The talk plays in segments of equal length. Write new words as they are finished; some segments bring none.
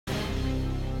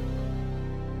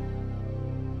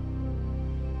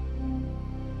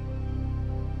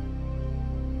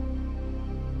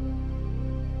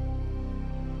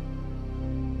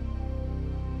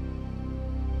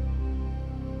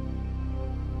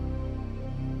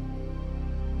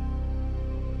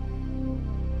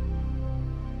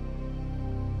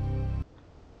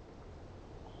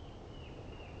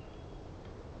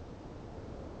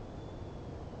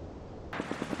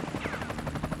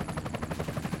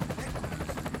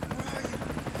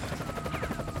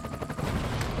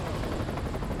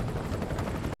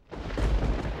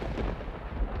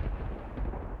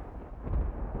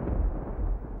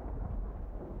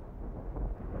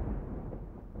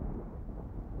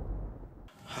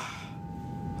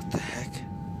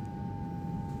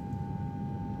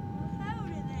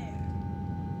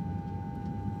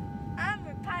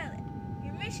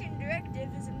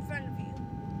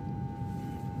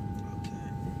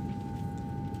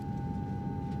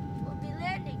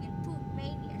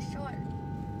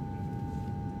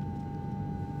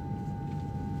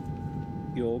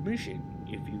Your mission,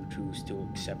 if you choose to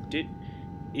accept it,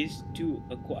 is to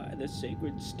acquire the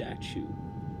sacred statue.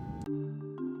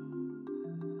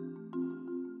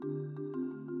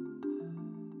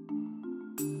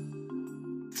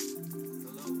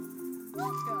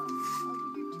 Welcome.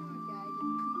 I'll be your tour guide in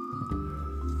Putin.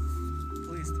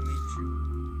 Pleased to meet you.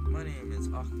 My name is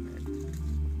Achmed.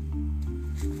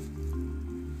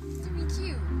 Nice to meet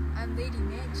you. I'm Lady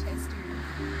Manchester.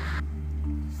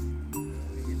 Let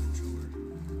me get the tour.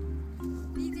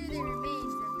 These are the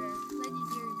remains of the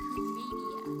legendary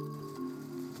Pumania.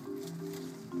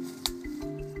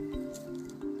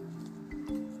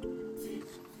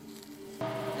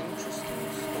 Interesting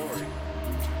story.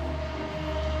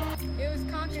 It was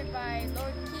conquered by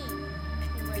Lord King,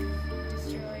 who was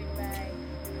destroyed by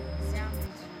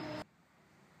Zombies.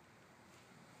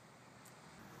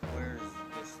 Where's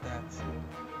the statue?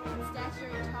 The statue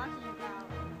you're talking about.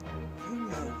 You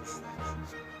know the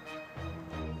statue.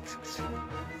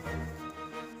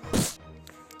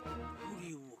 Who do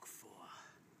you work for?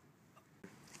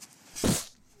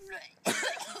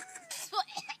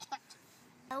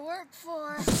 I work for...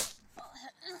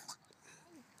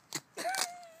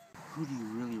 Who do you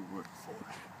really work for?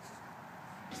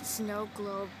 Snow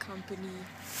Globe Company.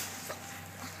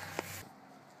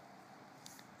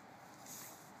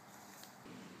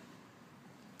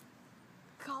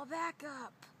 Call back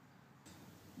up.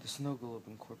 The Snow Globe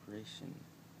Incorporation.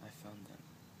 I found them.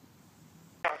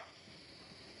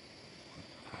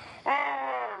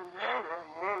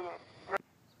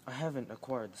 I haven't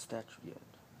acquired the statue yet.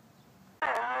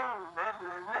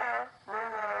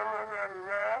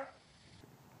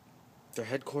 Their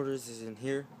headquarters is in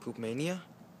here, Poopmania?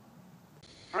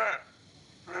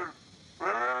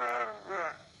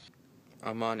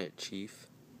 I'm on it, Chief.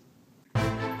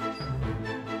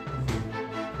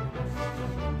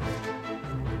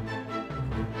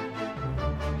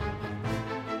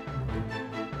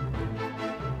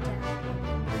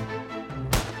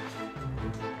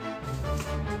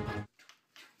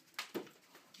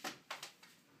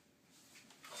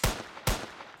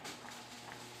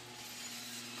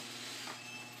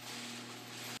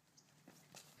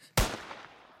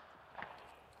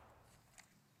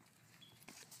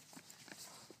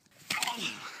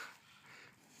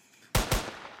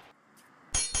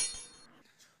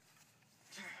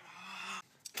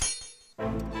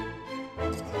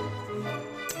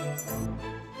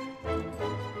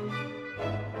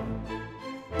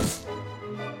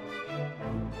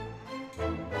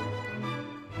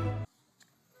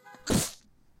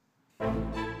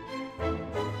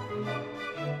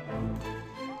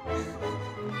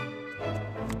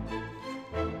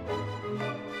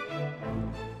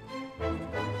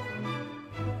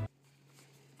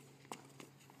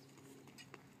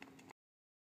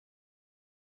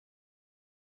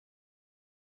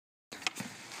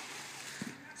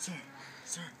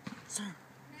 Sir.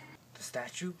 The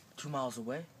statue, 2 miles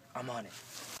away. I'm on it.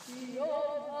 The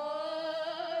almighty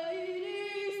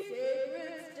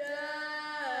sacred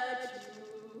statue.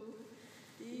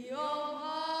 The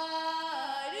almighty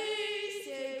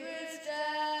sacred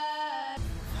statue.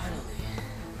 Finally,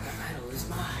 the medal is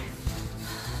mine.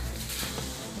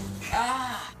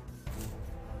 Ah!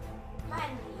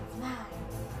 Finally, it's mine.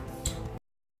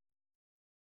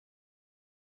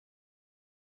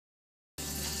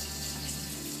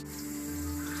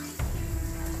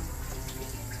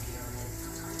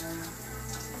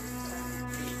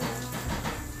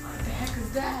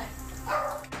 That.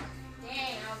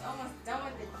 Dang, I was almost done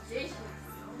with the dishes.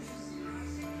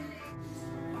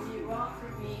 What do you want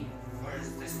from me? Where's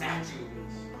the statue?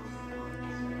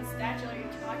 What statue are you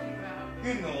talking about?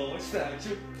 You know what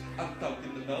statue I'm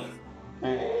talking about.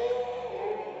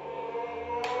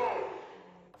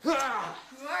 Who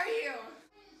are you?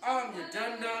 I'm your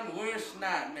dun-dun worst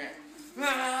nightmare.